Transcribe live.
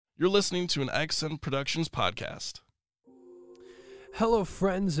You're listening to an Accent Productions podcast. Hello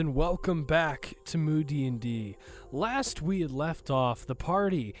friends and welcome back to Moo D&D. Last we had left off, the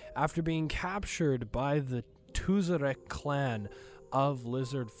party, after being captured by the Tuzarek clan of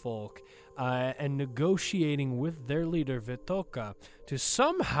lizard folk and negotiating with their leader Vitoka to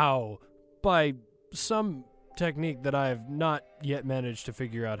somehow, by some technique that I have not yet managed to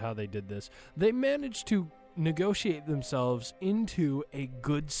figure out how they did this, they managed to negotiate themselves into a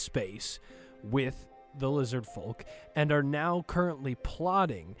good space with the lizard folk and are now currently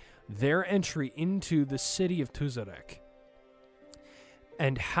plotting their entry into the city of Tuzarek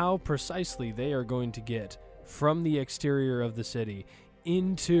and how precisely they are going to get from the exterior of the city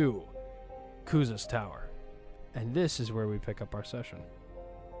into Kuza's tower. And this is where we pick up our session.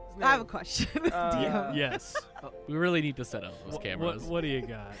 I have a question. DM. Yes. We really need to set up those cameras. What do you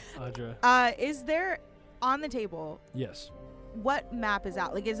got, Audra? Is there on the table? Yes. What map is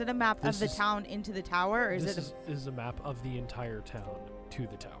that? Like, is it a map This of the is- town into the tower, or is This it? is a map of the entire town to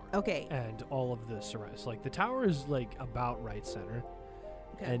the tower. Okay. And all of the surrounds. Like, the tower is, like, about right center.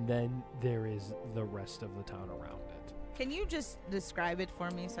 Okay. And then there is the rest of the town around it. Can you just describe it for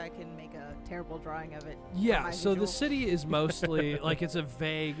me so I can make a terrible drawing of it? for Yeah, my so the visual? city is mostly, like, it's a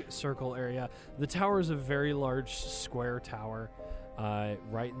vague circle area. The tower is a very large square tower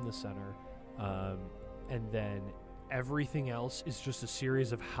right in the center. And then everything else is just a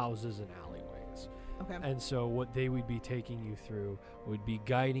series of houses and alleyways. Okay. And so what they would be taking you through would be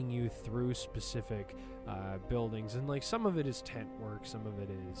guiding you through specific buildings. And, like, some of it is tent work, some of it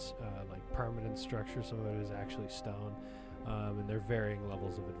is, like, permanent structure, some of it is actually stone. And they're varying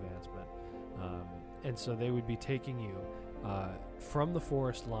levels of advancement. And so they would be taking you from the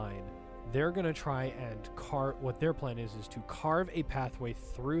forest line. They're going to try and what their plan is to carve a pathway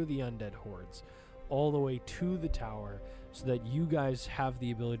through the undead hordes all the way to the tower so that you guys have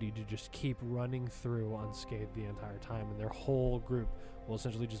the ability to just keep running through unscathed the entire time, and their whole group will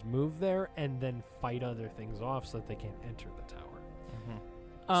essentially just move there and then fight other things off so that they can't enter the tower.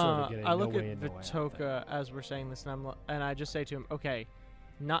 Sort of get a I look no way at in, no way out Vitoka as we're saying this, and I just say to him, okay,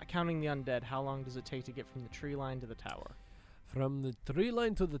 not counting the undead, how long does it take to get from the tree line to the tower? From the tree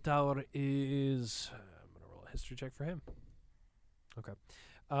line to the tower is... I'm going to roll a history check for him. Okay.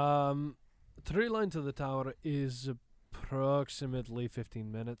 Tree line to the tower is approximately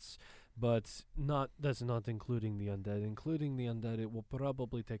 15 minutes, but that's not including the undead. Including the undead, it will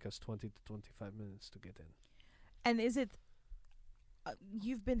probably take us 20 to 25 minutes to get in. And is it?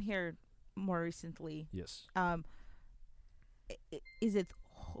 You've been here more recently. Yes. Is it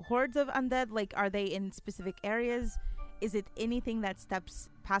hordes of undead? Like, are they in specific areas? Is it anything that steps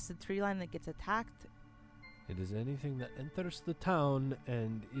past the tree line that gets attacked? It is anything that enters the town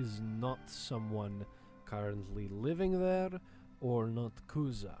and is not someone currently living there or not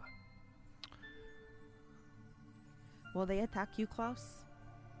Kuza. Will they attack you, Klaus?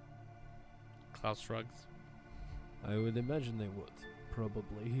 Klaus shrugs. I would imagine they would.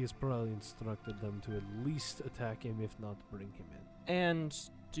 Probably. He has probably instructed them to at least attack him, if not bring him in. And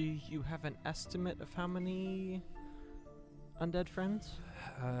do you have an estimate of how many undead friends?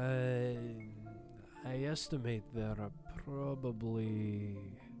 I estimate there are probably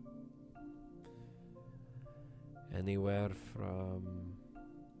anywhere from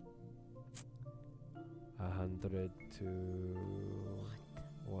 100 to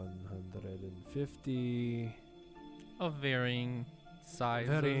 150. Of varying sizes.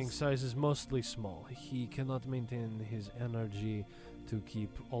 Varying sizes, mostly small. He cannot maintain his energy to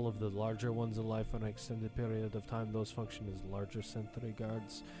keep all of the larger ones alive for an extended period of time. Those function as larger sentry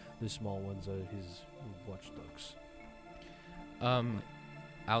guards. The small ones are his watchdogs.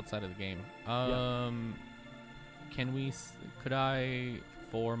 Outside of the game. Could I,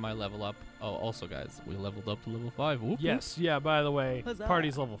 for my level up, also guys, we leveled up to level 5. Whoop, Yes, yeah, by the way, Huzzah.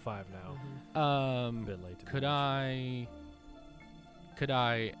 party's level 5 now. whoop. A bit late to Could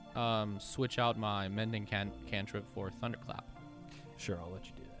I switch out my mending cantrip for Thunderclap? Sure, I'll let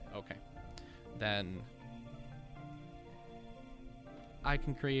you do that. Okay. Then I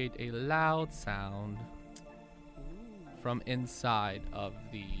can create a loud sound from inside of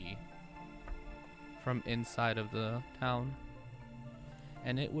the town,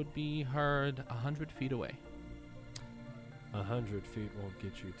 and it would be heard 100 feet away. 100 feet won't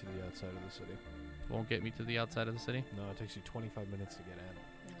get you to the outside of the city. Won't get me to the outside of the city. No, it takes you 25 minutes to get in.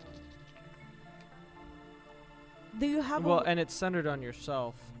 Do you have And it's centered on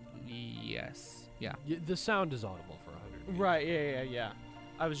yourself. Yes. Yeah. The sound is audible for 100 feet. Right, yeah.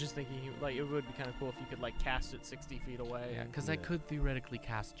 I was just thinking, like, it would be kind of cool if you could, like, cast it 60 feet away. Yeah, because Yeah. I could theoretically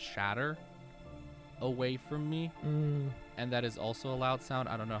cast Shatter away from me, Mm. and that is also a loud sound.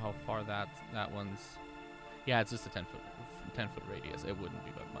 I don't know how far that one's. Yeah, it's just a 10-foot radius. It wouldn't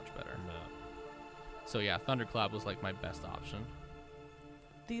be much better. No. So yeah, Thunderclap was like my best option.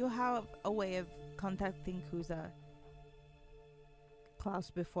 Do you have a way of contacting Kuza, Klaus,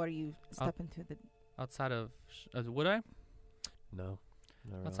 before you step into the? Outside of, would I? No.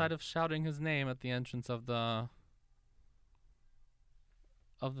 Not Outside really. of shouting his name at the entrance of the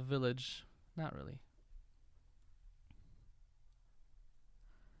village, not really.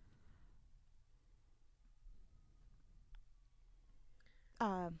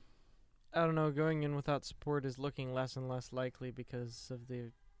 I don't know. Going in without support is looking less and less likely because of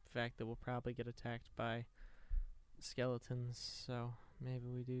the fact that we'll probably get attacked by skeletons. So maybe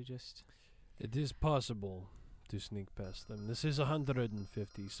we do just. It is possible to sneak past them. This is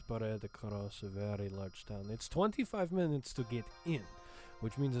 150 spread across a very large town. It's 25 minutes to get in,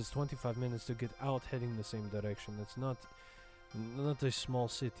 which means it's 25 minutes to get out heading the same direction. It's not a small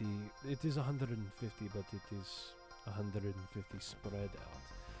city. It is 150, but it is 150 spread out.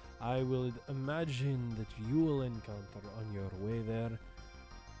 I will imagine that you will encounter on your way there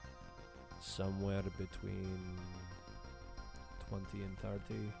somewhere between 20 and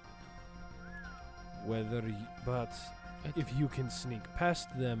 30. But if you can sneak past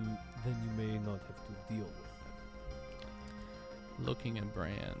them, then you may not have to deal with them. Looking at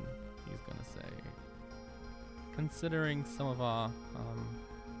Bran, he's gonna say, considering some of our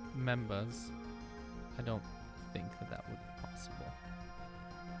members, I don't think that would be possible.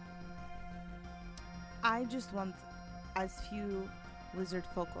 I just want as few lizard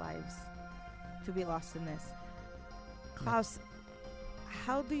folk lives to be lost in this. Klaus,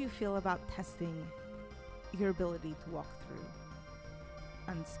 how do you feel about testing your ability to walk through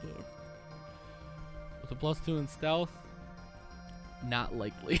unscathed? With a +2 in stealth, not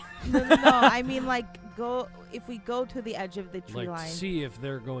likely. No. I mean, like, if we go to the edge of the tree Like, line, see if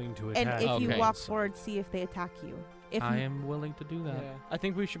they're going to and attack. if you Okay. walk forward, see if they attack you. If I am willing to do that. Yeah. I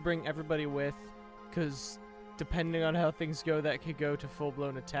think we should bring everybody with, because depending on how things go, that could go to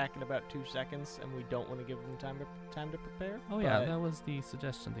full-blown attack in about 2 seconds, and we don't want to give them time to prepare. Oh yeah, But- that was the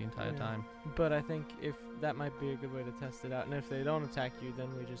suggestion the entire Yeah. time. But I think if that might be a good way to test it out, and if they don't attack you, then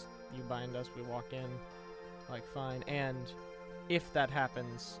you bind us, we walk in, like fine. And if that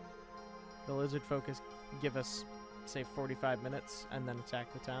happens, the lizard focus give us, say, 45 minutes, and then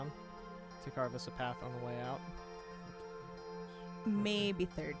attack the town to carve us a path on the way out. maybe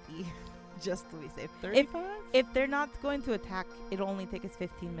 30, just to be safe. 35? If they're not going to attack, it'll only take us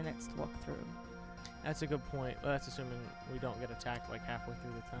 15 minutes to walk through. That's a good point. Well, that's assuming we don't get attacked like halfway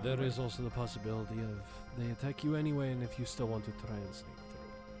through the town. There right? is also the possibility of they attack you anyway, and if you still want to try and sneak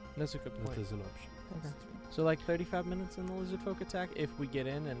through, That's a good point. that is an option. Okay. So like 35 minutes in the lizard folk attack if we get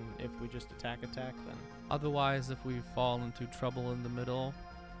in, and if we just attack, then Otherwise, if we fall into trouble in the middle,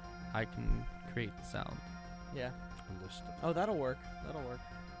 I can create the sound. yeah. Understood. Oh, that'll work. That'll work.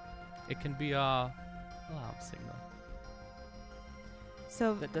 It can be a loud signal.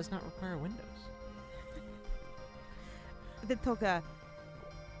 So, That does not require windows. Vitoka,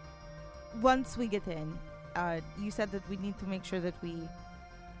 once we get in, you said that we need to make sure that we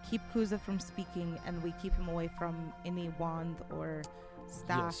keep Kuza from speaking and we keep him away from any wand or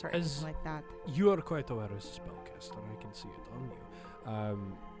staff Yes, or as- anything like that. You are quite aware as a spellcaster. I can see it on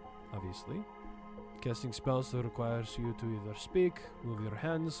you. Obviously, casting spells that requires you to either speak, move your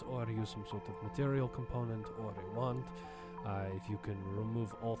hands, or use some sort of material component or a wand. If you can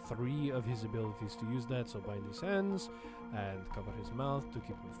remove all three of his abilities to use that, so bind his hands and cover his mouth to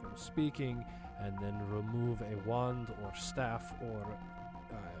keep him from speaking, and then remove a wand or staff or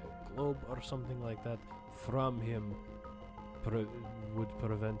globe or something like that from him, would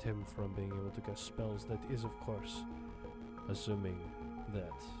prevent him from being able to cast spells. That is, of course, assuming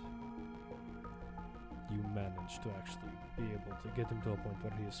that you manage to actually be able to get him to a point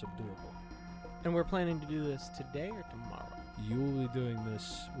where he is subduable. And we're planning to do this today or tomorrow? You will be doing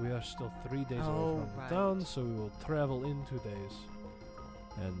this. We are still 3 days Oh, away from right. the town, so we will travel in 2 days.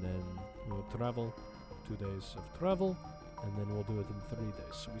 And then we will travel 2 days of travel, and then we'll do it in 3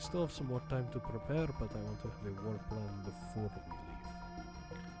 days. So we still have some more time to prepare, but I want to have a war plan before we leave.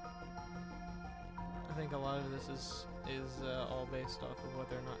 I think a lot of this is all based off of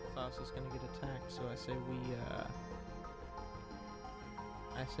whether or not Klaus is going to get attacked. So I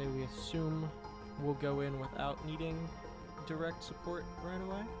say we assume we'll go in without needing direct support right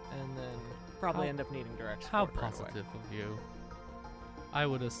away, and then probably How- end up needing direct How support right away. positive of you. I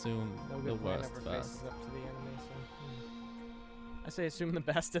would assume No the good plan worst ever first. faces up to the enemy. So, I say assume the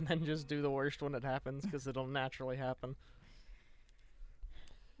best and then just do the worst when it happens, because it'll naturally happen.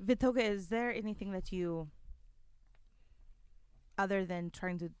 Vitoga, is there anything that you, other than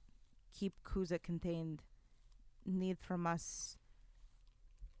trying to keep Kuza contained, need from us?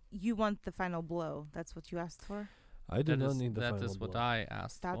 You want the final blow. That's what you asked for? I do not need the That final is what blow. I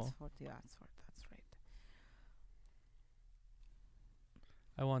asked That's for. what you asked for. That's right.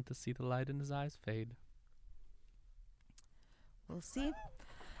 I want to see the light in his eyes fade. We'll see.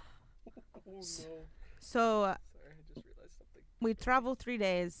 Oh, So Sorry, I just realized something. we travel 3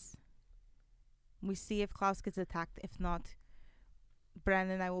 days. We see if Klaus gets attacked. If not,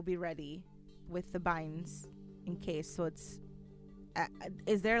 Brandon and I will be ready with the binds in case. So it's...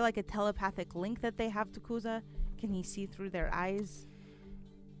 is there like a telepathic link that they have to Kuza? Can he see through their eyes?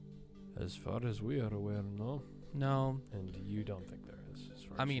 As far as we are aware, no. No, And you don't think there is. As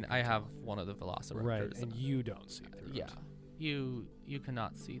far I as mean you I can have tell. one of the velociraptors. Right, and you don't see through yeah, it. you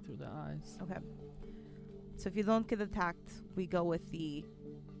cannot see through the eyes. Okay. So if you don't get attacked, we go with the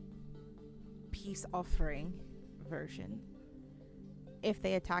peace offering version. If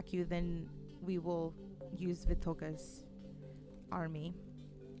they attack you, then we will use Vitoga's army.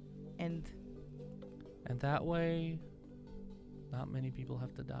 And And that way, not many people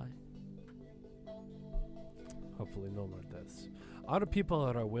have to die. Hopefully no more deaths. Our people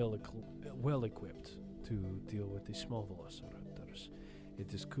are well equipped to deal with the small velociraptors.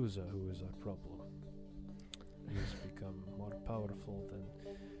 It is Kuza who is our problem. He has become more powerful than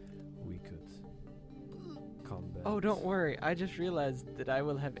we could combat. Oh, don't worry. I just realized that I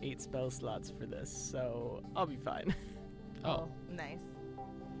will have 8 spell slots for this, so I'll be fine. Oh, nice.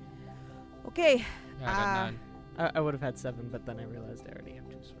 Okay. yeah, I got 9. I would have had 7, but then I realized I already have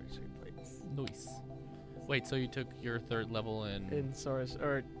 2 sorcery plates. Nice. Wait, so you took your 3rd level in In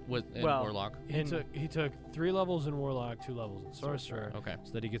sorcerer, in well, Warlock? He took 3 levels in Warlock, 2 levels in Sorcerer, Okay.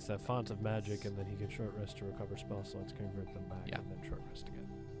 so that he gets that font of magic, and then he can short rest to recover spell slots, convert them back, Yeah. and then short rest again.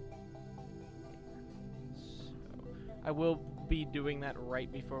 I will be doing that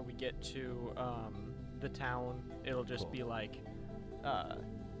right before we get to the town. It'll just Cool. be like,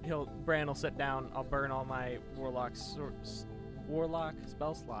 Bran will sit down. I'll burn all my warlock spell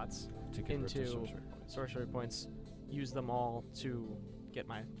slots, To convert to Into sorcery points. sorcery points. Use them all to get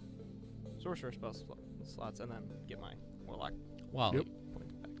my sorcerer spell slots, and then get my warlock Wow. Yep.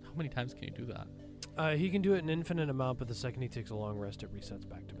 points back. How many times can you do that? He can do it an infinite amount, but the second he takes a long rest, it resets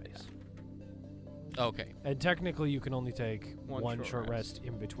back to base. Okay. And technically, you can only take One one short short rest. rest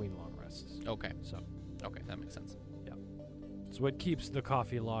in between long rests. Okay. So, Okay, that makes sense. so it keeps the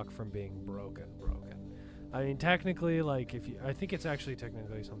coffee lock from being broken. I mean, technically, like I think it's actually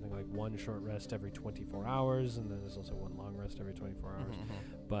technically something like one short rest every 24 hours, and then there's also one long rest every 24 hours.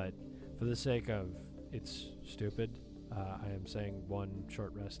 Mhm. But for the sake of it's stupid, I am saying one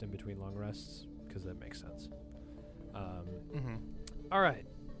short rest in between long rests because that makes sense. Mhm. All right.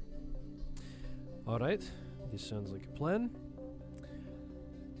 This sounds like a plan.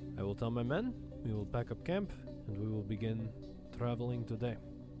 I will tell my men. We will pack up camp, and we will begin traveling today.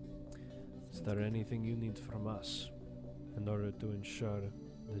 Is there anything you need from us in order to ensure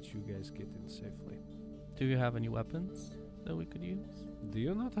that you guys get in safely? Do you have any weapons that we could use? Do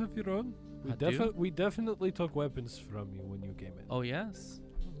you not have your own? I do. We definitely took weapons from you when you came in. Oh yes.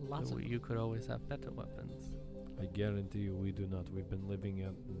 Lots So of you could always have better weapons. I guarantee you we do not. We've been living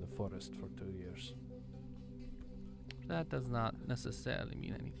out in the forest for 2 years. That does not necessarily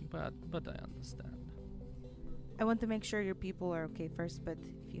mean anything, but I understand. I want to make sure your people are okay first, but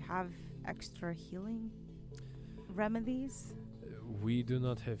if you have extra healing remedies, We do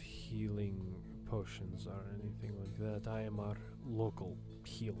not have healing potions or anything like that. I am our local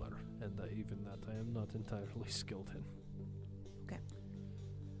healer, and even that I am not entirely skilled in. Okay.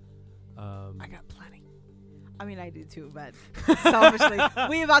 I got plenty. I mean, I do too, but selfishly,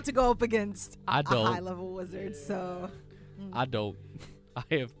 we about to go up against I a don't. high-level wizard, so... I don't. I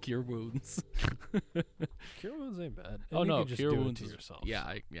have cure wounds. Cure wounds ain't bad. And Oh you no, can just cure do it wounds to is- yourself.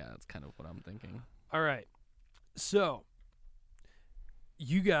 Yeah, that's kind of what I'm thinking. All right. So,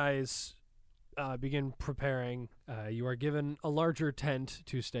 you guys begin preparing. You are given a larger tent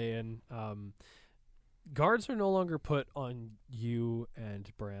to stay in. Guards are no longer put on you and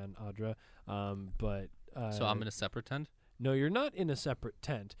Bran, Audra, but... So I'm in a separate tent? No, you're not in a separate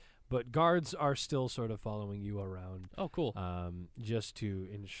tent, but guards are still sort of following you around, Oh, cool. just to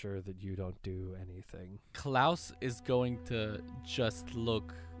ensure that you don't do anything. Klaus is going to just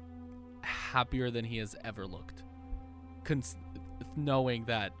look happier than he has ever looked, knowing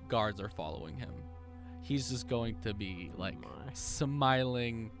that guards are following him. He's just going to be like My.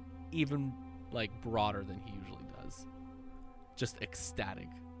 smiling, even like broader than he usually does. Just ecstatic,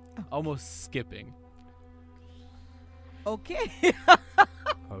 almost skipping. Okay.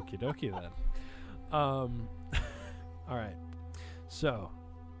 Okie dokie then. All right. So,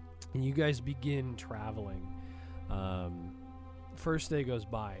 you guys begin traveling. First day goes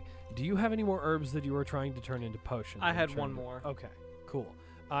by. Do you have any more herbs that you were trying to turn into potions? I or had turn one into- more. Okay, cool.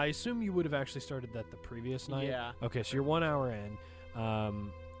 I assume you would have actually started that the previous night. Yeah. Okay, so you're 1 hour in.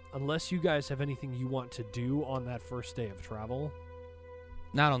 Unless you guys have anything you want to do on that first day of travel.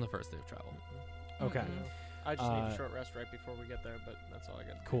 Not on the first day of travel. Okay. Mm-mm. I just need a Uh, short rest right before we get there, but that's all I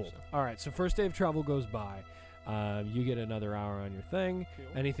got. Cool. All right, so first day of travel goes by. You get another hour on your thing. Cool.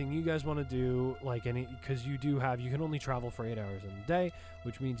 Anything you guys want to do, like because you can only travel for 8 hours in a day,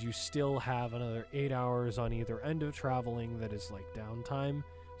 which means you still have another 8 hours on either end of traveling that is like downtime.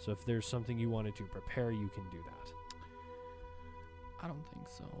 So if there's something you wanted to prepare, you can do that. I don't think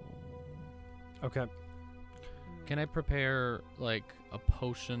so. Okay. Can I prepare like a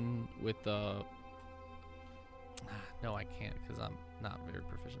potion with the? No, I can't because I'm not very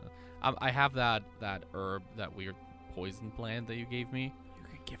proficient. I have that herb, that weird poison plant that you gave me. You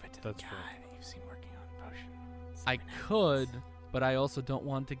could give it to That's the fair. guy that you've seen working on the potion. I could, but I also don't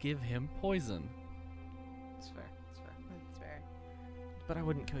want to give him poison. It's fair. It's fair. That's fair. But I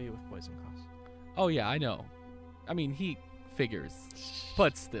wouldn't kill you with poison, Klaus. Oh yeah, I know. I mean, he figures,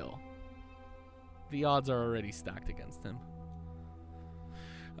 but still, the odds are already stacked against him.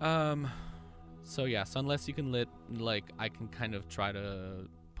 So yeah, so unless you can I can kind of try to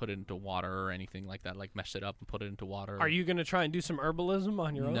put it into water or anything like that, like mesh it up and put it into water. Are you gonna try and do some herbalism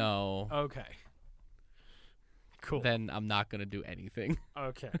on your own? No. Okay. Cool. Then I'm not gonna do anything.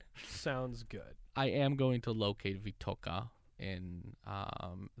 Okay. Sounds good. I am going to locate Vitoka in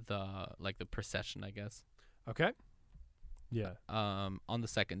the procession, I guess. Okay. Yeah. On the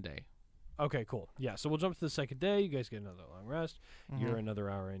second day. Okay, cool. Yeah, so we'll jump to the second day. You guys get another long rest. Mm-hmm. You're another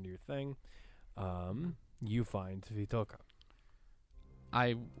hour into your thing. You find Vitoka.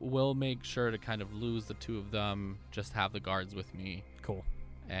 I will make sure to kind of lose the two of them, just have the guards with me, Cool.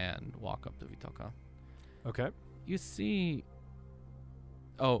 and walk up to Vitoka. Okay. You see...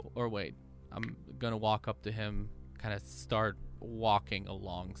 Oh, or wait. I'm going to walk up to him, kind of start walking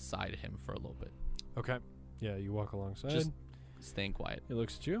alongside him for a little bit. Okay. Yeah, you walk alongside. Just staying quiet. He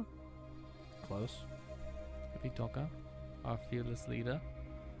looks at you. Close. Vitoka, our fearless leader.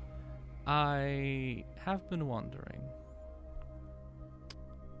 I have been wondering.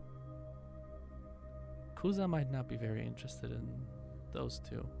 Kuza might not be very interested in those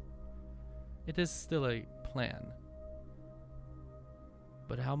two. It is still a plan.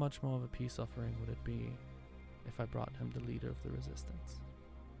 But how much more of a peace offering would it be if I brought him the leader of the resistance?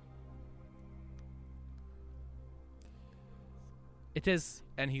 It is,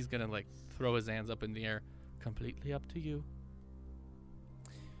 and he's gonna throw his hands up in the air, completely up to you.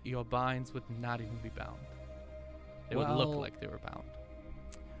 Your binds would not even be bound. They would look Well- like they were bound.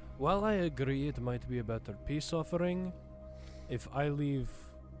 Well, I agree it might be a better peace offering if I leave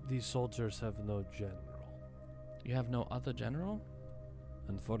these soldiers have no general. You have no other general?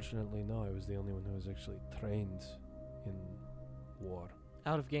 Unfortunately, no. I was the only one who was actually trained in war.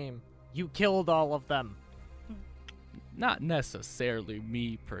 Out of game. You killed all of them. Not necessarily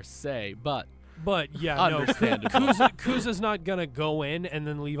me per se, but But yeah, no. Understandable. Kuza's not gonna go in and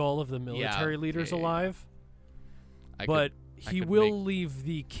then leave all of the military leaders yeah. alive. I But I he could will make- leave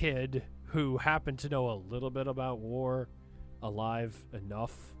the kid who happened to know a little bit about war alive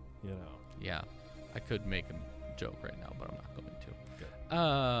enough, yeah, I could make a joke right now, but I'm not going to.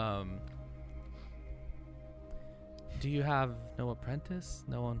 Do you have no apprentice?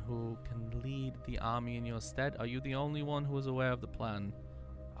 No one who can lead the army in your stead? Are you the only one who is aware of the plan?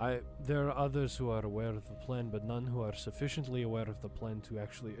 There are others who are aware of the plan, but none who are sufficiently aware of the plan to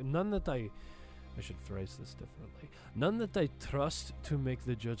actually... None that I should phrase this differently. None that I trust to make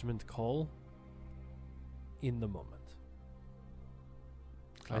the judgment call in the moment.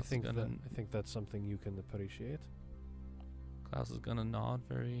 Klaus is I gonna- think that's something you can appreciate. Klaus is gonna nod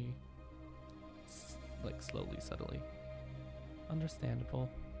very, slowly, subtly. Understandable.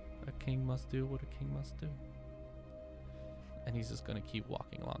 A king must do what a king must do. And he's just gonna keep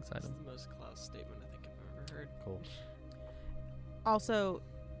walking alongside That's him. the most Klaus statement I think I've ever heard. Cool. Also,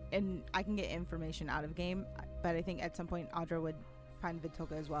 and I can get information out of game, but I think at some point Audra would find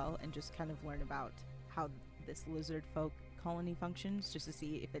Vitoka as well and just kind of learn about how this lizard folk colony functions, just to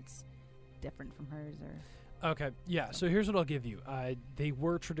see if it's different from hers or... Okay, yeah, so here's what I'll give you. They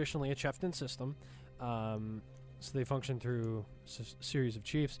were traditionally a chieftain system, so they functioned through a series of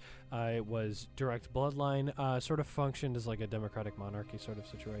chiefs. It was direct bloodline, sort of functioned as like a democratic monarchy sort of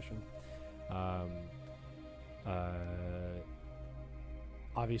situation.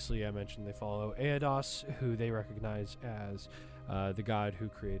 Obviously, I mentioned they follow Eodos, who they recognize as the god who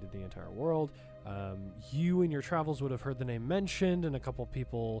created the entire world. You in your travels would have heard the name mentioned, and a couple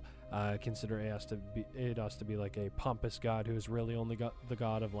people consider Aedos to be like a pompous god who is really only the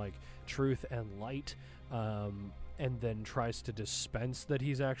god of like truth and light, and then tries to dispense that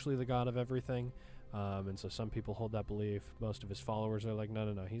he's actually the god of everything. And so some people hold that belief. Most of his followers are like,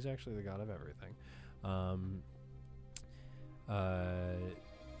 no, he's actually the god of everything.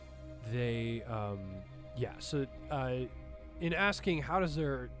 In asking how do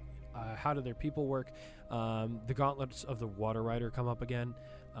their people work, the gauntlets of the Water Rider come up again.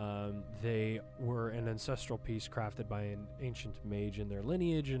 They were an ancestral piece crafted by an ancient mage in their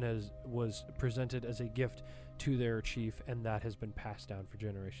lineage and was presented as a gift to their chief, and that has been passed down for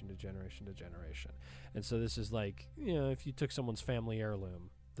generation to generation to generation. And so this is like, if you took someone's family heirloom,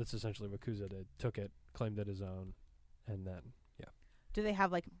 that's essentially what Kuza did. Took it, claimed it his own, and then, Do they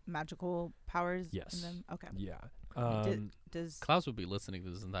have like magical powers? Yes. In them? Okay. Yeah. Does Klaus would be listening to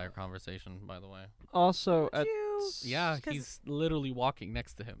this entire conversation, by the way. Also, Would you? Yeah, 'Cause- he's literally walking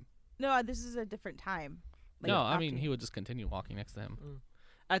next to him. No, this is a different time. Like, No, I after- mean, he would just continue walking next to him.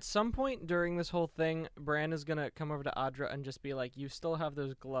 at some point during this whole thing, Bran is gonna come over to Adra and just be like, "You still have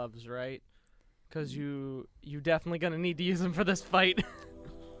those gloves, right? Because you definitely gonna need to use them for this fight."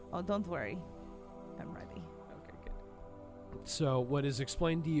 Oh, don't worry, I'm ready. Okay, good. So what is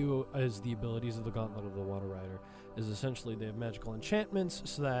explained to you as the abilities of the Gauntlet of the Water Rider is essentially they have magical enchantments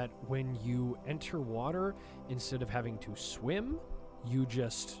so that when you enter water, instead of having to swim, you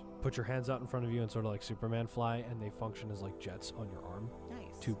just put your hands out in front of you and sort of like Superman fly, and they function as like jets on your arm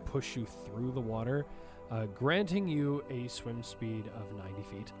Nice. to push you through the water, granting you a swim speed of 90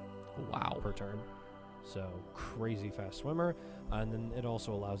 feet Wow. per turn. So crazy fast swimmer, and then it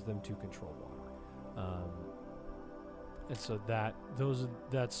also allows them to control water. And so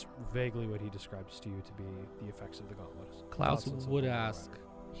that's vaguely what he describes to you to be the effects of the gauntlets. Klaus Gauntlets of would the Water ask,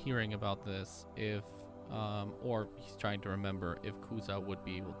 hearing about this, if, or he's trying to remember if Kuza would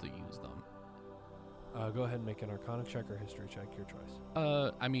be able to use them. Rider. Go ahead and make an Arcana check or History check, your choice.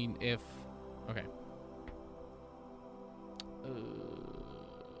 I mean, if, okay.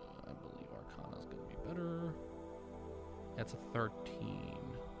 I believe Arcana's gonna be better. That's a 13.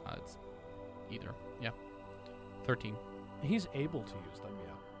 It's either, yeah. 13. He's able to use them,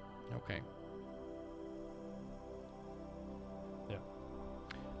 yeah. Okay. Yeah.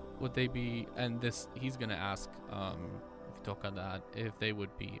 Would they be, and this, he's gonna ask, Vitoka that, if they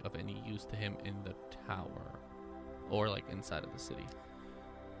would be of any use to him in the tower, or like inside of the city.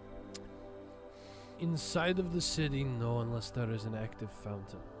 Inside of the city, no, unless there is an active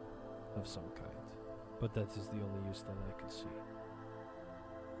fountain of some kind. But that is the only use that I can see.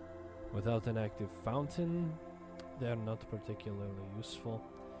 Without an active fountain, they are not particularly useful.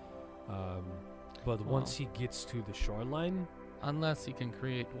 But Well. once he gets to the shoreline, Unless he can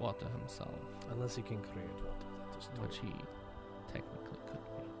create water himself, unless he can create water, that is which true. he technically could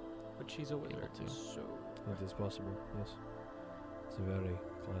be. But she's a wizard, to. so It is possible, yes. It's a very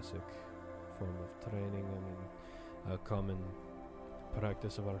classic form of training. I mean, a common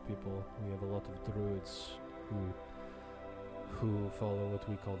practice of our people. We have a lot of druids who follow what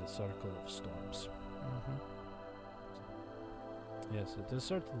we call the Circle of Storms. Yes, it is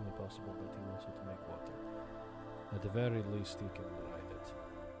certainly possible that he knows how to make water. At the very least, he can ride it.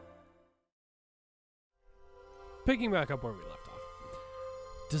 Picking back up where we left off.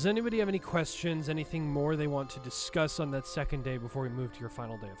 Does anybody have any questions, anything more they want to discuss on that second day before we move to your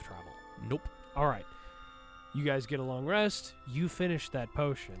final day of travel? Nope. All right. You guys get a long rest. You finished that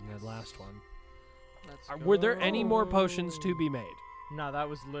potion, that last one. Were there any more potions to be made? No, that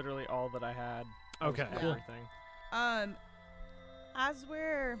was literally all that I had. That was Okay, cool. everything.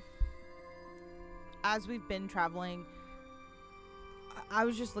 As we've been traveling, I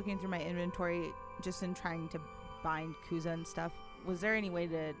was just looking through my inventory, just in trying to bind Kuza and stuff. Was there any way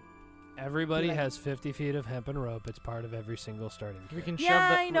to? Everybody Like- has 50 feet of hemp and rope. It's part of every single starting We kit. can Yeah,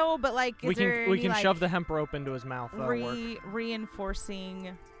 shove the I know, but like, we is there can any, like, shove the hemp rope into his mouth. That'll work.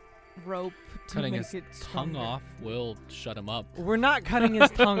 reinforcing rope to Cutting make his it tongue stronger? off will shut him up. We're not cutting his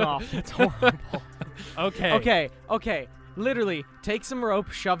tongue off. That's horrible. Okay. Okay. Literally, take some rope,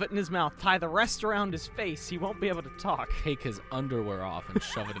 shove it in his mouth, tie the rest around his face. He won't be able to talk. Take his underwear off and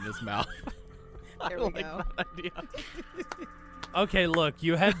shove it in his mouth. There I we like go. that idea. Okay, look,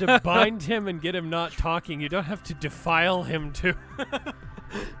 you had to bind him and get him not talking. You don't have to defile him too.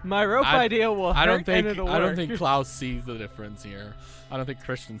 My rope I- idea will I don't hurt think and it'll I don't work. think Klaus sees the difference here. I don't think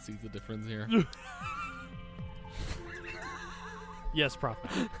Christian sees the difference here. Yes, Prophet.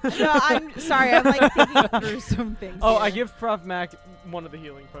 No, I'm sorry. I'm like thinking through some things. Oh, here. I give Prof Mac one of the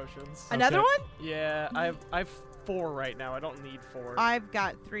healing potions. Another Okay. one. Yeah, I've 4 right now. I don't need 4. I've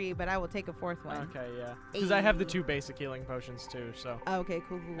got 3, but I will take a 4th one. Okay, yeah. Because I have the Ayy. 2 basic healing potions too, so Okay,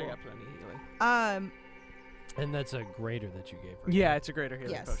 cool. I got plenty of healing. And that's a greater that you gave her. Yeah, it's a greater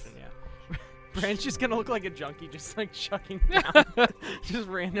healing Yes. potion, yeah. Brand's just gonna look like a junkie, just like chucking down just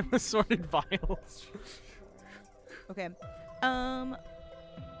random assorted vials. Okay.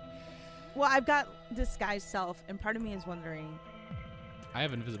 Well, I've got disguise self, and part of me is wondering, I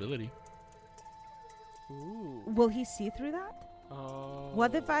have invisibility. Ooh. will he see through that? Oh.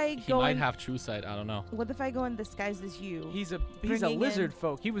 What if I He go might in, have true sight. I don't know. What if I go in disguise as you? He's a Bringing lizard in-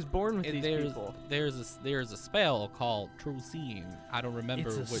 folk. He was born with these There's people. there's a spell called True Seeing. I don't remember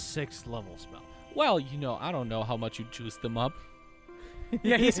It's a which. 6th level spell. Well, I don't know how much you juiced them up.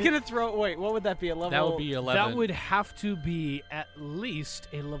 Yeah, he's gonna throw. Wait, what would that be? A level? That would be 11. That would have to be at least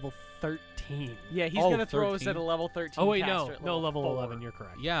a level 13. Yeah, he's Oh, gonna throw us 13. at a level 13. Oh wait, caster no, at level 4. 11. You're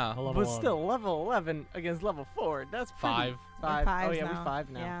correct. Yeah. A level But 11. still, level 11 against level 4. That's pretty. 5. We're 5. Oh fives yeah, now. we're 5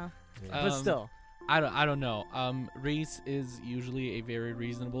 now. Yeah. But still, I don't know. Reese is usually a very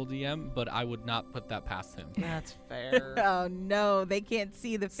reasonable DM, but I would not put that past him. that's fair. Oh no, they can't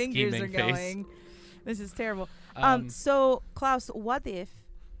see the fingers Scheming are face. going. This is terrible. Um, So Klaus, what if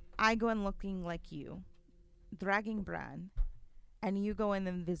I go in looking like you, dragging Bran, and you go in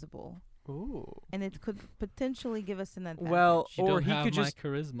invisible, Ooh. and it could potentially give us an advantage? Well, you or don't he have could my just,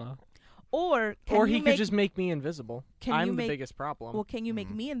 charisma. or or you he make, could just make me invisible. Can I'm you the make- biggest problem. Well, can you make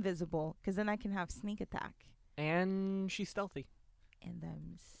Mhm. me invisible? Because then I can have sneak attack, And she's stealthy. and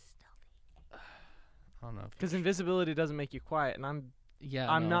I'm stealthy. I don't know. Because invisibility doesn't make you quiet, and I'm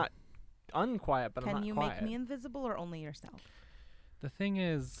no. not unquiet, but I'm Can not you quiet. make me invisible or only yourself? The thing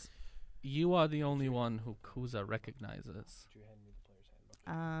is, you are the only one who Kuza recognizes.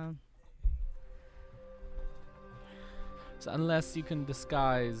 So unless you can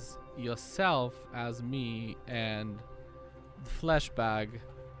disguise yourself as me and Fleshbag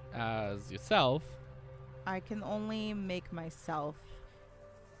as yourself, I can only make myself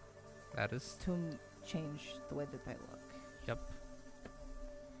that is to change the way that I look. yep.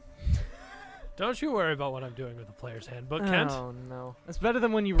 Don't you worry about what I'm doing with the player's handbook, Kent. Oh no, it's better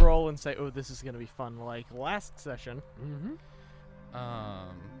than when you roll and say, "Oh, this is gonna be fun." Like last session. Mm-hmm.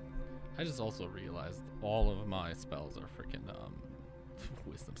 I just also realized all of my spells are freaking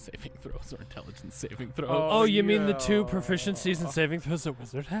wisdom saving throws or intelligence saving throws. Oh, you mean the 2 yeah. proficiencies in saving throws that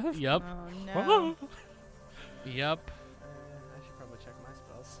wizard have? Yep. Oh no. Yep. I should probably check my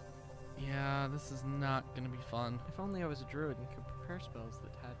spells. Yeah, this is not gonna be fun. If only I was a druid and could prepare spells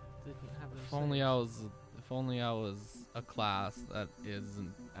that didn't have those. If only I was a class that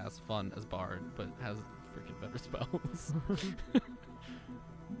isn't as fun as Bard, but has freaking better spells.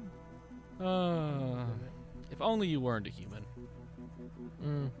 If only you weren't a human.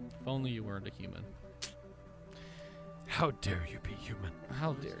 If only you weren't a human. How dare you be human?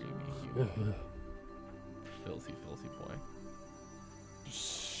 How dare you be human? Filthy, filthy boy.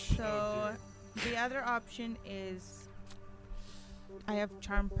 So the other option is I have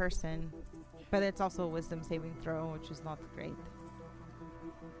charm person, but it's also a wisdom saving throw, which is not great.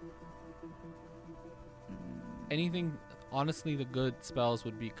 Anything, honestly, the good spells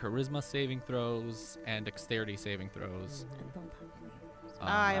would be charisma saving throws and dexterity saving throws. I don't have any. Um,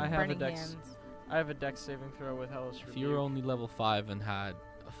 I I have have a burning dex. hands. I have a dex saving throw with hellish if you were only level 5 and had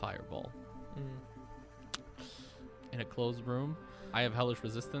a fireball in a closed room, I have hellish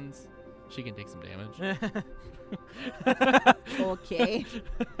resistance. She can take some damage. Okay.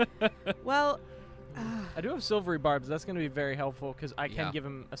 Well, I do have silvery barbs. That's going to be very helpful because I can Yeah. give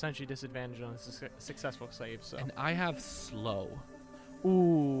him essentially disadvantage on a successful save. So. And I have slow.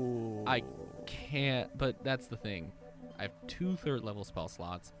 Ooh. I can't, but that's the thing. I have 2 third level spell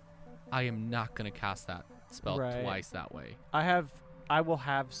slots. I am not going to cast that spell Right. twice that way. I will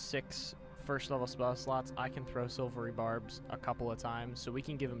have 6 first level spell slots. I can throw silvery barbs a couple of times, so we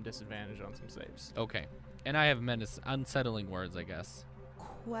can give him disadvantage on some saves. Okay. And I have unsettling words, I guess.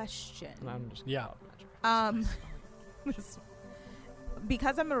 question. And I'm just Yeah.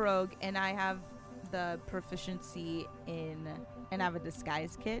 Because I'm a rogue and I have the proficiency in and I have a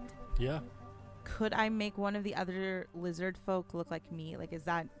disguise kit, Yeah. could I make one of the other lizard folk look like me? Like, is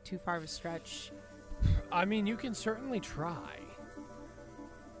that too far of a stretch? I mean, you can certainly try.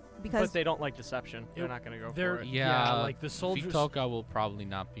 Because but they don't like deception. They're It- not going to go they're- for it. Yeah, like the soldiers- Vitoka will probably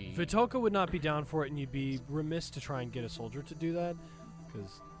not be. Vitoka would not be down for it, and you'd be remiss to try and get a soldier to do that,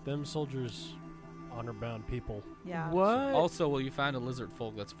 because them soldiers, honor-bound people. yeah, What? Also, well, you find a lizard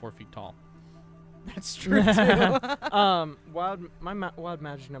folk that's 4 feet tall. that's true too. Wild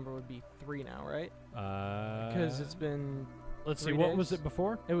magic number would be 3 now, right? Because Because it's been let's see, 3 what was days? it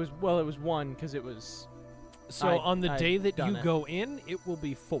before? it was 1 because it was So on the day that you done it. go in, it will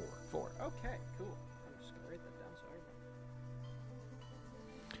be 4. 4. Okay, cool. I'm just gonna write that down so I remember.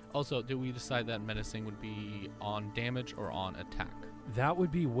 Also, did we decide that menacing would be on damage or on attack? That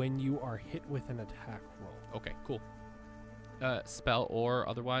would be when you are hit with an attack roll. Okay, cool. Spell or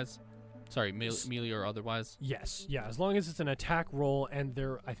otherwise? Sorry, melee or otherwise? Yes, yeah, as long as it's an attack roll, and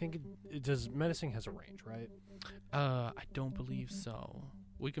I think it does. Menacing has a range, right? I don't believe so.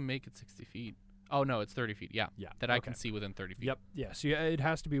 We can make it 60 feet. Oh, no, it's 30 feet. Yeah. Yeah. That I okay. can see within 30 feet. Yep. Yeah. So yeah, it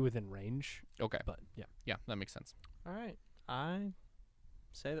has to be within range. Okay. But yeah. Yeah, that makes sense. All right. I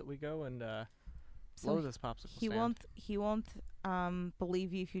say that we go and So blow this popsicle He stand. won't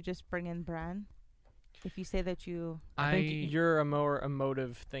believe you if you just bring in Bran. If you say that you I think you're a more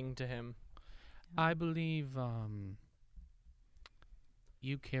emotive thing to him. I believe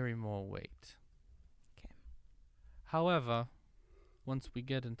you carry more weight. 'Kay. However, once we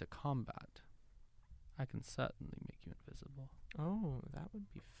get into combat, I can certainly make you invisible. Oh, that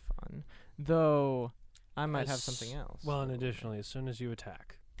would be fun. Though I might have something else. Well, and additionally, as soon as you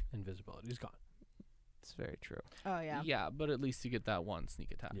attack, invisibility's gone. It's very true. Oh yeah. Yeah, but at least you get that one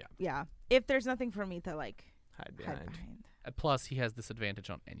sneak attack. Yeah. Yeah. If there's nothing for me to like Hide hide behind. behind. Plus, he has disadvantage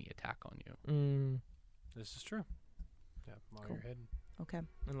on any attack on you. This is true. Yeah, while Cool. you're hidden. Okay.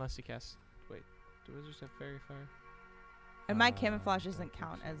 Unless he casts. Wait, do wizards have fairy fire? And my camouflage doesn't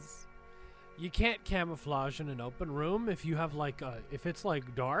count as You can't camouflage in an open room if you have if it's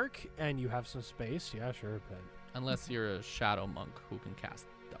like dark and you have some space. Yeah, sure, but Unless you're a shadow monk who can cast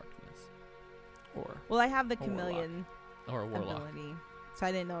darkness. Or well, I have the A warlock. chameleon Or a warlock. ability, so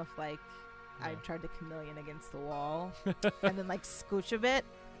I didn't know if I Yeah. tried to chameleon against the wall and then like scooch a bit,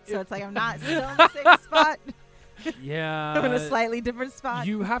 so it's like I'm not still in the same spot. yeah, I'm in a slightly different spot.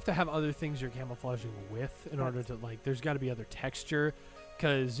 you have to have other things you're camouflaging with in order to there's got to be other texture,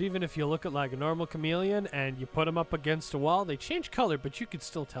 because even if you look at like a normal chameleon and you put them up against a wall, they change color, but you could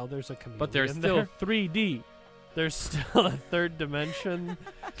still tell there's a chameleon. But they're still there. 3D. There's still a third dimension,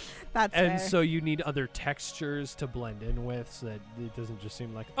 That's and fair. so you need other textures to blend in with, so that it doesn't just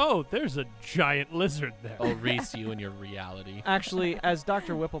seem like, oh, there's a giant lizard there. Oh, Reese, you and your reality. actually, as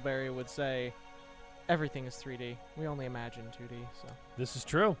Dr. Whippleberry would say, everything is 3D. We only imagine 2D. So This is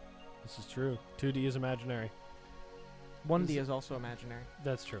true. This is true. 2D is imaginary. 1D is also imaginary.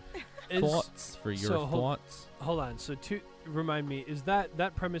 That's true. Thoughts for your so hold- thoughts? Hold on. So remind me, is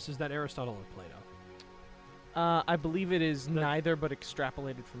that premise, is that Aristotle or Plato? I believe it is The- neither, but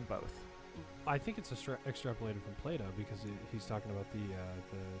extrapolated from both. I think it's extrapolated from Plato, because he's talking about the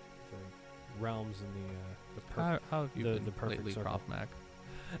realms and the perfect. How have you the been perfect lately, circle. Prof Mac?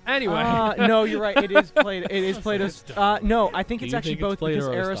 Anyway, No, you're right. It is Plato. It is Plato's. No, I think Do it's you actually think it's both Plato because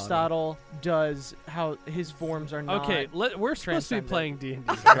or Aristotle does how his forms are not. okay, we're supposed to be transcendent. playing D&D,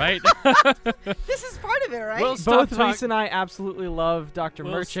 Right? this is part of it, right? We'll stop Both Reese and I absolutely love Dr.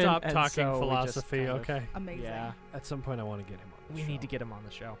 We'll Merchant. stop and talking so we just philosophy, kind of- okay? Amazing. Yeah, At some point, I want to get him on the we show. need to get him on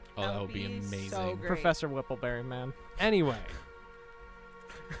the show. Oh, that would be so amazing. great. Professor Whippleberry, man. Anyway,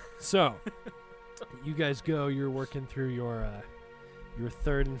 so you guys go. You're working through your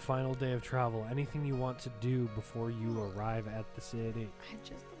third and final day of travel. Anything you want to do before you arrive at the city? I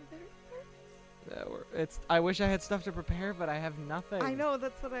just I wish I had stuff to prepare, but I have nothing. I know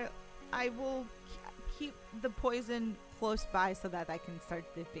that's what I will keep the poison close by so that I can start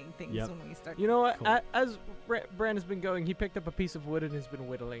dipping things Yep. when we start. You know what? Cool. As Bran has been going, he picked up a piece of wood and has been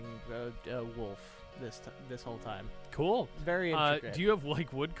whittling a wolf this whole time. Cool. Very intricate. Do you have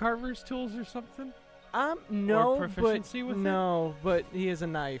like wood carver's tools or something? No, proficiency but with it? no, but he has a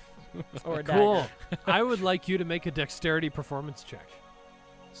knife or a Cool. dagger. I would like you to make a dexterity performance check.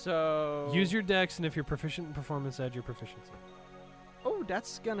 So Use your dex, and if you're proficient in performance, add your proficiency. Oh,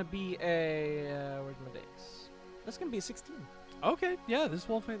 that's gonna be a where's my dex? That's gonna be a 16. Okay, yeah, this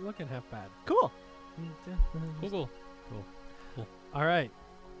wolf ain't looking half bad. Cool. Cool. All right,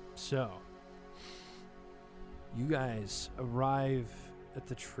 so you guys arrive at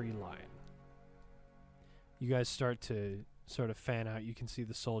the tree line. You guys start to sort of fan out. You can see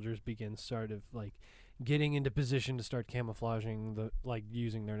the soldiers begin sort of like getting into position to start camouflaging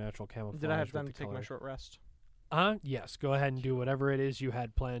using their natural camouflage. Did I have with time the to take my color. short rest? Yes, go ahead and do whatever it is you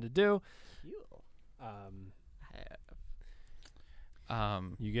had planned to do.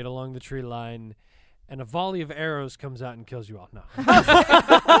 You get along the tree line, and a volley of arrows comes out and kills you all. No.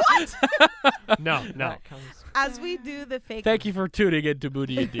 No. That comes. As we do the fake, Thank you for tuning in to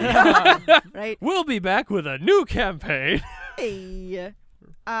Moody and D. right? We'll be back with a new campaign. Hey.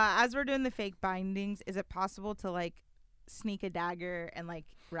 As we're doing the fake bindings, is it possible to like sneak a dagger and like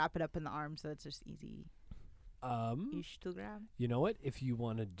wrap it up in the arm so it's just easy ish to grab? You know what? If you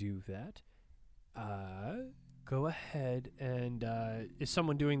want to do that, Go ahead and is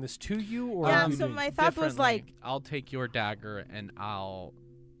someone doing this to you or Yeah, are you so doing- my thought was like, Differently, I'll take your dagger and I'll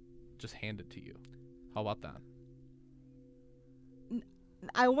just hand it to you. How about that?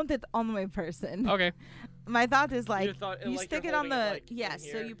 I want it on my person. Okay. My thought is Your like, thought- you like stick you're it on holding the like, in yes.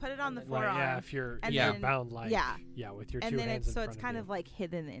 So here, you put it on and the then- forearm, right, yeah, if you're and yeah, then- bound like yeah. with your and two then hands it's so in it's front kind you. of like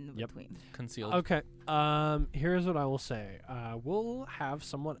hidden in Yep. between. Concealed. Okay. Here's what I will say. We'll have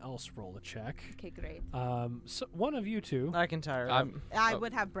someone else roll a check. Okay, great. So one of you two. I can tire it up. I'm- I Oh.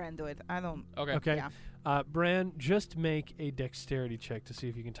 would have Bran do it. I don't. Okay. Okay. Yeah. Bran, just make a dexterity check to see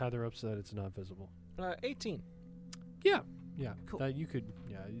if you can tie the rope so that it's not visible. 18. Yeah. Cool. You could.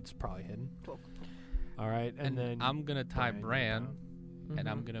 Yeah, it's probably hidden. Cool. All right, and then I'm gonna tie Bran, Bran, you're and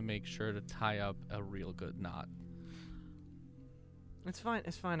I'm Mhm. gonna make sure to tie up a real good knot. It's fine.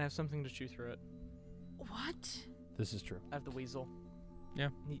 It's fine. I have something to chew through it. What? This is true. I have the weasel. Yeah.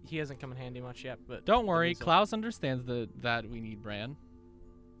 He hasn't come in handy much yet, but Don't the worry, weasel. Klaus understands that we need Bran.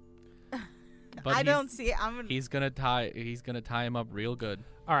 But I don't see. He's gonna tie him up real good.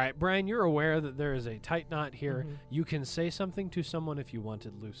 All right, Brian, you're aware that there is a tight knot here. Mhm. You can say something to someone if you want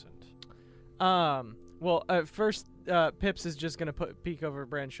it loosened. Well, first, Pips is just gonna peek over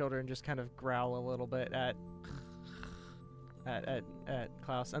Bran's shoulder and just kind of growl a little bit at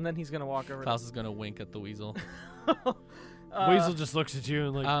Klaus, and then he's gonna walk over. Klaus is gonna wink at the weasel. Weasel just looks at you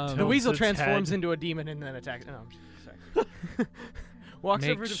and like The tilts weasel its transforms head. into a demon and then attacks. No, I'm just, sorry. Walks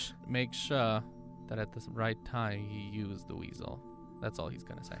over to. Make sure that at the right time you use the weasel. That's all he's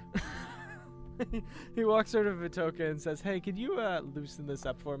gonna say. He walks over to Vitoka and says, "Hey, could you loosen this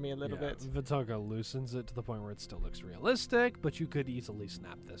up for me a little bit?" Vitoka loosens it to the point where it still looks realistic, but you could easily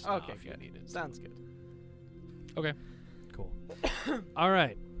snap this off Okay, if you good. needed. Sounds good. Cool. All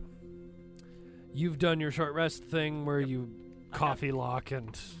right. You've done your short rest thing where you coffee lock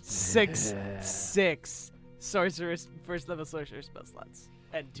and Six sorceress, first level sorcerer spell slots,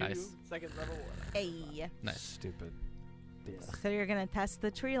 and 2 Nice. second level one. Hey. Nice. Stupid. So you're gonna test the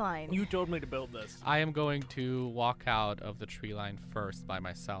tree line. You told me to build this. I am going to walk out of the tree line first by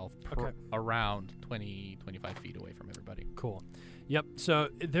myself, Okay. around 20-25 feet away from everybody. Cool. Yep. So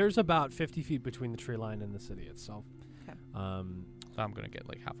there's about 50 feet between the tree line and the city itself. Okay. So I'm gonna get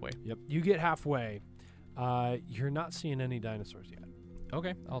like halfway. Yep. You get halfway. You're not seeing any dinosaurs yet.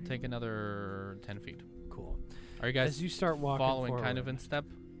 Okay, I'll take another 10 feet. Cool. Are you guys As you start walking following kind of forward- in step?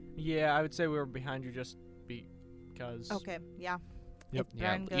 Yeah, I would say we were behind you just because. Okay. Yeah. Yep. If Yeah,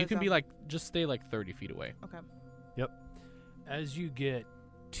 Bran you goes can be on- like, just stay like 30 feet away. Okay. As you get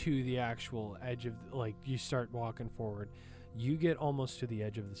to the actual edge of, like, you start walking forward, you get almost to the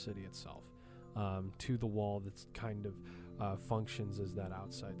edge of the city itself, to the wall that's kind of functions as that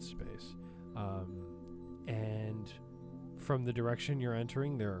outside space. And from the direction you're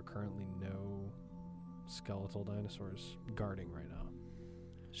entering, there are currently no skeletal dinosaurs guarding right now.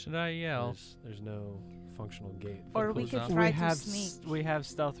 Should I yell? There's no functional gate. Or we Who's could up? try we to have sneak. we have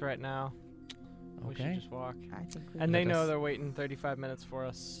stealth right now. We Okay. should just walk. I think we And could. they know that's- they're waiting 35 minutes for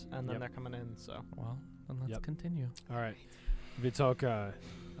us, and then Yep. they're coming in. So Well, then let's Yep. continue. All right. Vitoka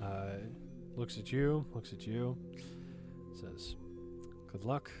looks at you, says, "Good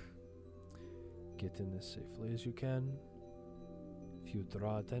luck. Get in as safely as you can. If you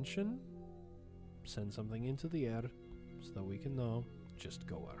draw attention, send something into the air so that we can know. Just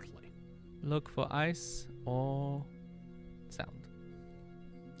go early." Look for ice or sound.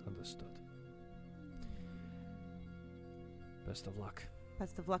 Understood. Best of luck.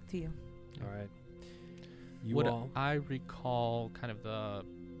 Best of luck to you. All right. You Would all. I recall kind of the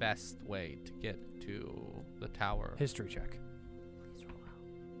best way to get to the tower? History check.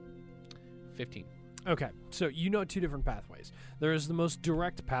 15. Okay, so you know two different pathways. There is the most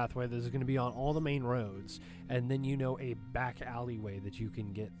direct pathway that is going to be on all the main roads, and then you know a back alleyway that you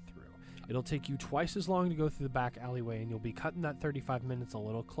can get through. It'll take you twice as long to go through the back alleyway, and you'll be cutting that 35 minutes a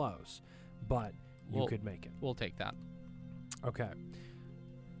little close, but you Well- could make it. We'll take that. Okay.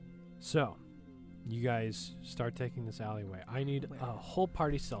 So, you guys start taking this alleyway. I need a whole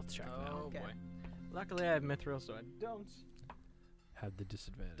party stealth check now. Oh Okay. boy. Luckily, I have mithril, so I Have the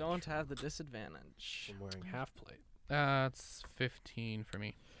disadvantage. don't have the disadvantage. I'm wearing half plate. That's 15 for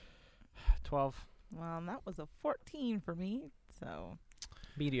me. 12. Well, and that was a 14 for me. So.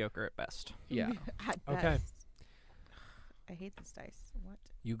 Mediocre at best. Yeah. At Okay. best. I hate this dice. What?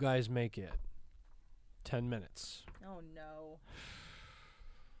 You guys make it 10 minutes. Oh no.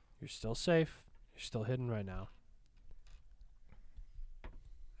 You're still safe. You're still hidden right now.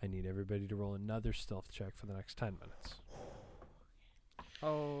 I need everybody to roll another stealth check for the next 10 minutes.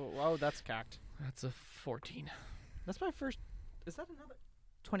 Oh, that's cocked. That's a 14. That's my first. Is that another?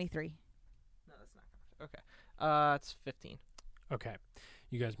 23. No, that's Okay. It's 15. Okay.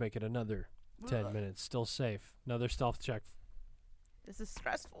 You guys make it another 10 minutes. Still safe. Another stealth check. This is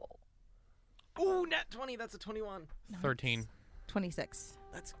stressful. Ooh, nat 20. That's a 21. 13. 26.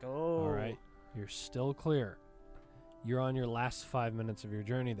 Let's go. All right. You're still clear. You're on your last 5 minutes of your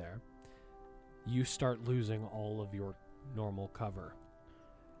journey there. You start losing all of your normal cover.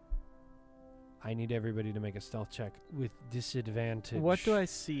 I need everybody to make a stealth check with disadvantage. What do I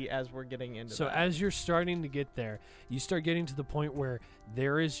see as we're getting into So that? as you're starting to get there, you start getting to the point where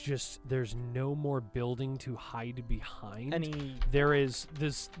there's no more building to hide behind. Any... There is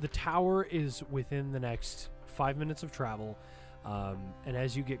this. The tower is within the next 5 minutes of travel, and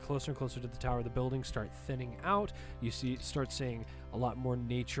as you get closer and closer to the tower, the buildings start thinning out. You start seeing a lot more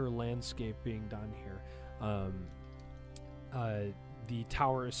nature landscape being done here. The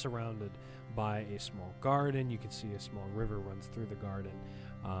tower is surrounded by a small garden. You can see a small river runs through the garden.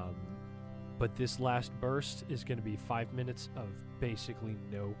 But this last burst is going to be 5 minutes of basically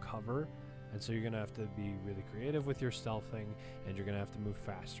no cover. And so you're going to have to be really creative with your stealthing, and you're going to have to move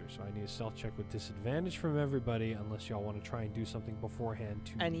faster. So I need a stealth check with disadvantage from everybody, unless y'all want to try and do something beforehand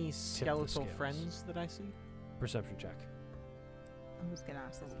to Any tip the skeletal scales. friends that I see? Perception check. I was gonna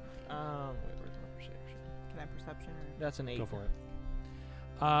ask this. Wait, where's my perception? Can I perception or? That's an 8. Go for it.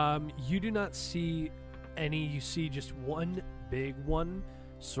 You do not see any. You see just one big one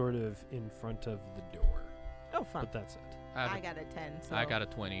sort of in front of the door. Oh, fun. But that's it. I got a 10. So I got a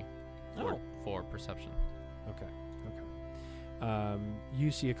 20 Oh. for perception. Okay. You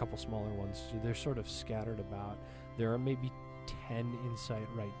see a couple smaller ones. They're sort of scattered about. There are maybe 10 in sight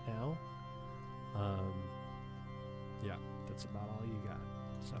right now. Yeah, that's about all you got.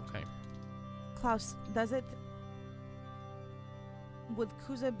 So Okay. Klaus, would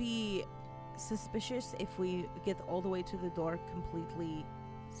Kuza be suspicious if we get all the way to the door completely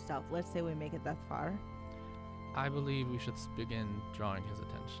stealth? Let's say we make it that far. I believe we should begin drawing his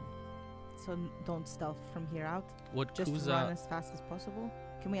attention. So don't stealth from here out. Would Just Kuza run as fast as possible.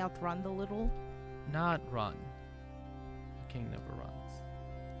 Can we outrun the little? not run? The king never runs.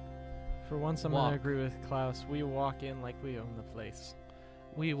 For once, I'm Walk. going to agree with Klaus. We walk in like we own the place.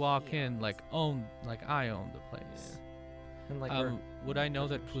 We walk in like I own the place. And like we're Would I know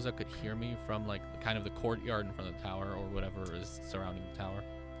that Kuza could hear me from like kind of the courtyard in front of the tower or whatever is surrounding the tower?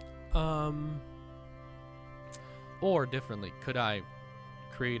 Or differently, could I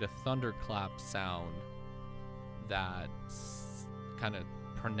create a thunderclap sound that kind of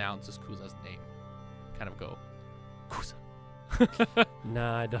pronounces Kuza's name? Kind of go, Kuza.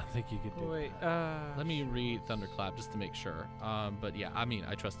 nah, I don't think you could do Wait, that. Let me read thunderclap just to make sure. But yeah, I mean,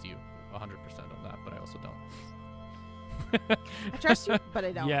 I trust you 100% on that, but I also don't. I trust you, but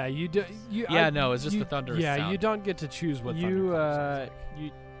I don't. Yeah, you do. No, it's just the thunderous Yeah, sound. you don't get to choose what. you, thunderclap sounds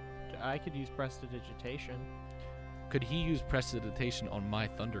like. I could use prestidigitation, Could he use prestidigitation on my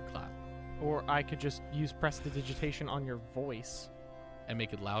thunderclap or I could just use prestidigitation on your voice. and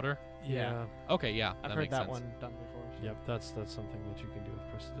make it louder? Yeah. Okay, yeah, I've that heard makes that sense. one done before. so. Yep, that's something that you can do with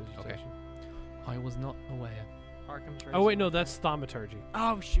prestidigitation. I was not aware. Arkham Oh wait, no, Tracer. that's thaumaturgy.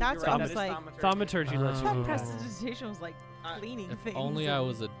 Oh shoot, That's you're right, almost that is like- Thaumaturgy lets you I thought move. prestidigitation was like cleaning If things. only I and-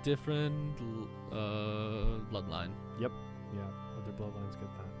 was a different bloodline. Yeah, other bloodlines get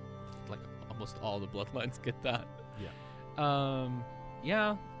that. Like almost all the bloodlines get that. Yeah.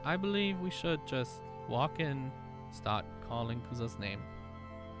 Yeah, I believe we should just walk in, start calling Kuza's name.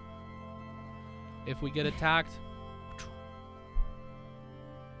 If we get attacked,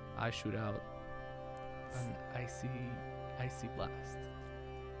 I shoot out an icy blast.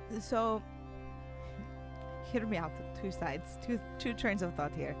 So, hear me out. Two sides, two trains of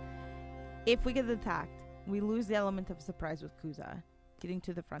thought here. If we get attacked, we lose the element of surprise with Kuza getting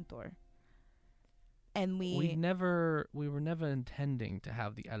to the front door, and We were never intending to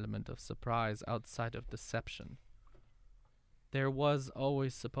have the element of surprise outside of deception. There was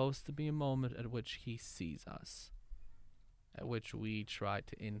always supposed to be a moment at which he sees us, at which we try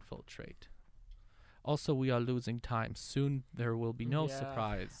to infiltrate. Also, we are losing time. Soon there will be no Yeah.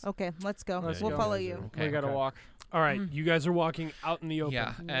 surprise. Okay, let's go. Let's we'll go. follow Guys you. are- Okay. we gotta okay. walk. All right, you guys are walking out in the open.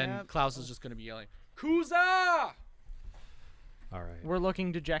 Yeah, and Yep. Klaus is just going to be yelling, Kuza! All right. We're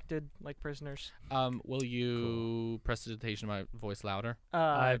looking dejected, like prisoners. Will you prestidigitation my voice louder?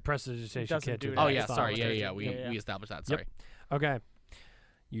 Prestidigitation doesn't can't do do that. Oh, that. yeah, It's sorry. thaumaturgy. Yeah. We Yeah. established that. Yep. Sorry. Okay.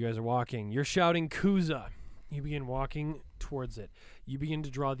 You guys are walking. You're shouting Kuza. You begin walking towards it. You begin to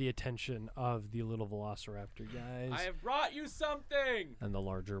draw the attention of the little velociraptor guys I have brought you something! and the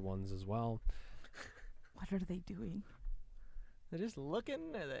larger ones as well. What are they doing? They're just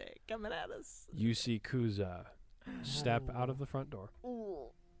looking. Are they coming at us? You see Kuza step out of the front door.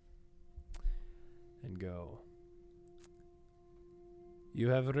 and go, "You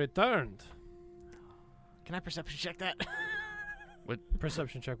have returned." Can I perception check that?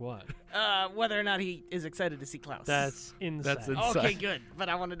 Perception check what? Whether or not he is excited to see Klaus. That's inside. That's inside. Okay, good. But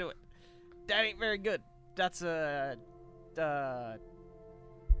I want to do it. That ain't very good. That's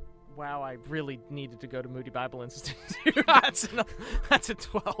wow, I really needed to go to Moody Bible Institute. that's a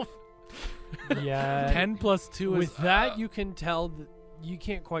 12. Yeah. 10 plus 2 With is... that, you can tell that you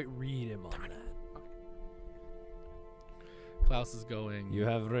can't quite read him on that. Klaus is going... You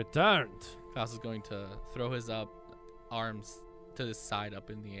have returned. Klaus is going to throw his arms to his side up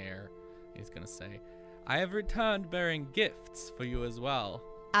in the air. He's going to say, "I have returned bearing gifts for you as well."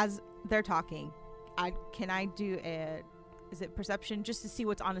 As they're talking, can I do is it perception just to see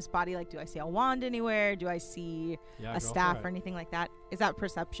what's on his body? Like, do I see a wand anywhere? Do I see Yeah, a go staff for or it. anything like that? Is that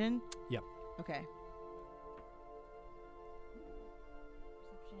perception? Yep. Okay. Perception.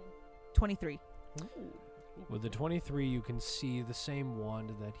 23. With the 23, you can see the same wand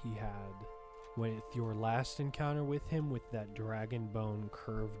that he had with your last encounter with him, with that dragon bone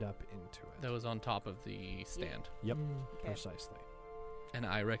curved up into it. That was on top of the stand. Yep, Okay. precisely. And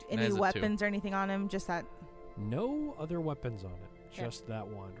I recognize Any it weapons or anything on him? Just that. No other weapons on it, Okay. just that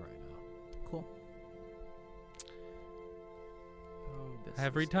wand right now. Cool. Oh, I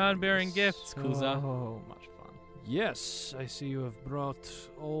have returned bearing gifts, Kuza. So much fun. Yes, I see you have brought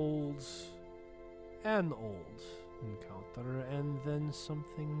old encounter and then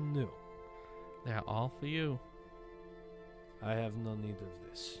something new. They're all for you. I have no need of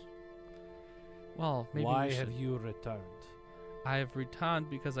this. Well, maybe Why we have should... you returned? I have returned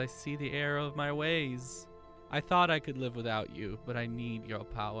because I see the error of my ways. I thought I could live without you, but I need your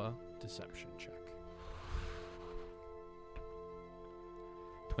power. Deception check.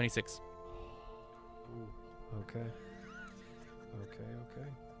 26. Okay. Okay.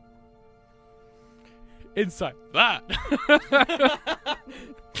 Inside that.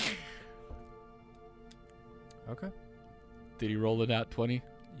 Okay. Did he roll it at 20?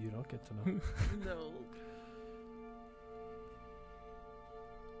 You don't get to know. No.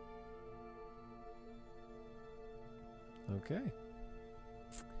 Okay.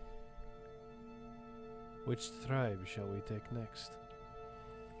 Which tribe shall we take next?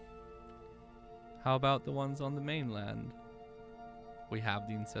 How about the ones on the mainland? We have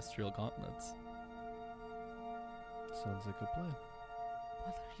the ancestral gauntlets. Sounds like a plan.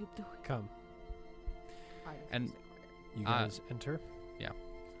 What are you doing? Come. And- You guys enter. yeah.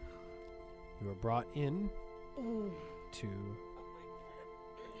 You are brought in Ooh. to...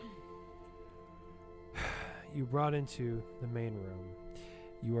 You brought into the main room.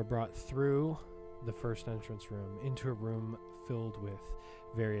 You are brought through the first entrance room into a room filled with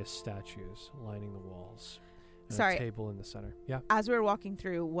various statues lining the walls. And Sorry. a table in the center. Yeah. As we're walking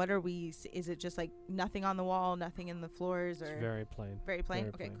through, what are we? Is it just like nothing on the wall, nothing in the floors, or It's very plain. very plain?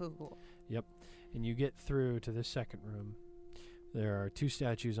 very Okay, plain. cool. And you get through to the second room. There are 2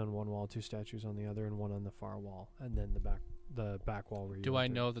 statues on one wall, 2 statues on the other, and 1 on the far wall, and then the back wall where you Do I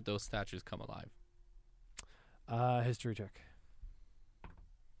entered. know that those statues come alive? History check.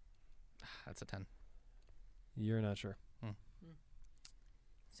 That's a 10. You're not sure.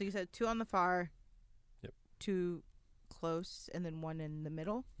 So you said 2 on the far. Yep. 2 close, and then 1 in the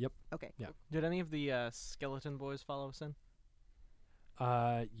middle. Yep. Okay. Yeah. cool. Did any of the skeleton boys follow us in?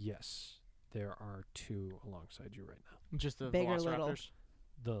 Yes. There are 2 alongside you right now. Just the Big or little? velociraptors?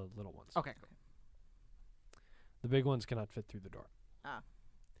 The little ones. Okay, cool. The big ones cannot fit through the door.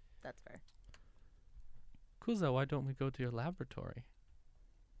 That's fair. Kuza, why don't we go to your laboratory?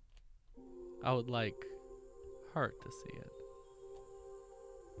 I would like her to see it.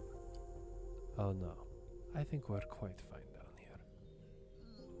 Oh no. I think we're quite fine down here.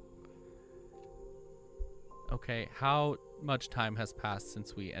 Okay, how much time has passed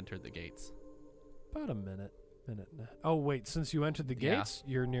since we entered the gates? About a minute. Oh wait, since you entered the Yeah. gates,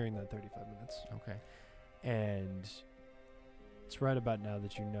 you're nearing that 35 minutes. Okay. And it's right about now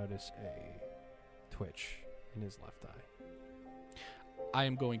that you notice a twitch in his left eye. I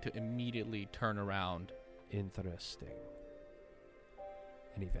am going to immediately turn around. Interesting.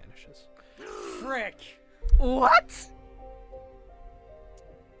 And he vanishes. Frick! What?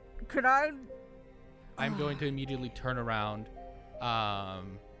 Could I? I'm going to immediately turn around.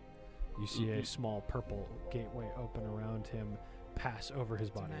 You see a small purple gateway open around him, pass over his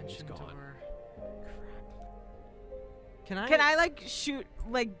body, and he's Dimension gone. door. Crap. Can I like shoot,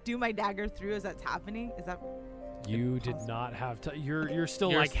 like do my dagger through as that's happening? Is that? You did not have to. You're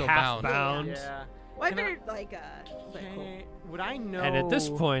still You're like still half bound. bound. Yeah. Well, I Can I- figured like okay, cool. Okay. Would I know? And at this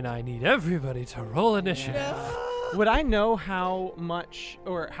point, I need everybody to roll initiative. No. Would I know how much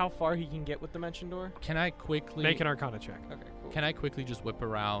or how far he can get with Dimension Door? Can I quickly Make an Arcana check. Okay, cool. Can I quickly just whip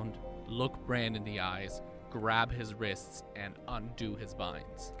around, look Brand in the eyes, grab his wrists, and undo his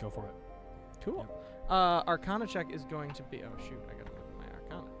binds? Go for it. Cool. Arcana check is going to be. Oh shoot! I gotta look at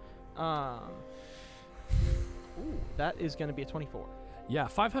my Arcana. Ooh, that is going to be a 24. Yeah,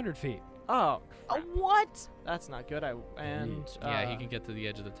 500 feet. Oh, crap. What? That's not good. Yeah, he can get to the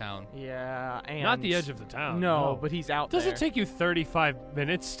edge of the town. Yeah, and Not the edge of the town. No, but he's out Does there. it take you 35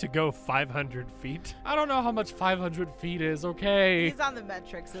 minutes to go 500 feet? I don't know how much 500 feet is, okay? He's on the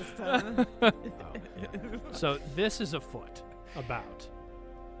metric system. So this is a foot, about.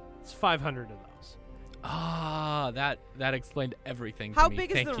 It's 500 of those. Ah, that explained everything How to me.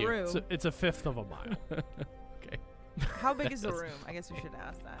 big is Thank the you. room? It's a fifth of a mile. Okay. How big is the room? I guess we should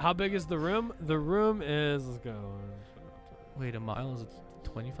ask that. How big is the room? The room is, let's go, Wait, a mile is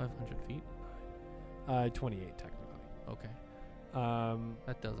 2,500 feet? 28 technically. Okay.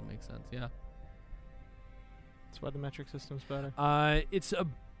 That doesn't make sense, yeah. That's why the metric system's better. It's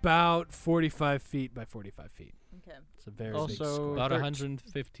about 45 feet by 45 feet. Okay. It's a very big Also, square. About 13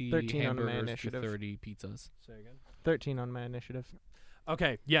 150 13 on my hamburgers to initiative. 30 pizzas. Say again. 13 on my initiative.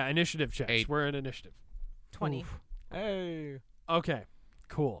 Okay, yeah, initiative checks. 8. We're in initiative. 20. Oof. Hey. Okay,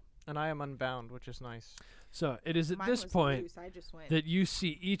 cool. And I am unbound, which is nice. So it is at Mine this was point loose, I just went. that you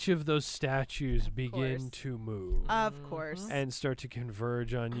see each of those statues Of begin course. to move Of course. and start to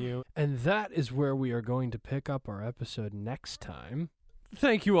converge on you. And that is where we are going to pick up our episode next time.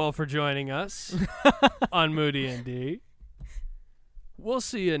 Thank you all for joining us on Moody and D. We'll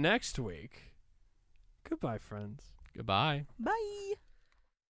see you next week. Goodbye, friends. Goodbye. Bye.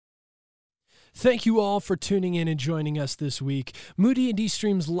 Thank you all for tuning in and joining us this week. Moody & D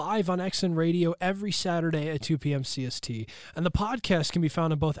streams live on XN Radio every Saturday at 2 p.m. CST, and the podcast can be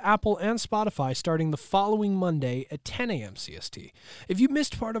found on both Apple and Spotify starting the following Monday at 10 a.m. CST. If you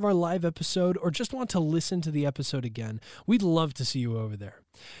missed part of our live episode or just want to listen to the episode again, we'd love to see you over there.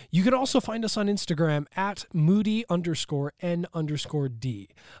 You can also find us on Instagram at Moody_N_D.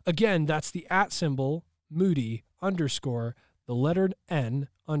 Again, that's the @ symbol, Moody_ the letter N_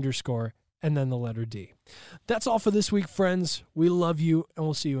 and then the letter D. That's all for this week, friends. We love you, and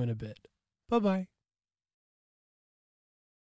we'll see you in a bit. Bye-bye.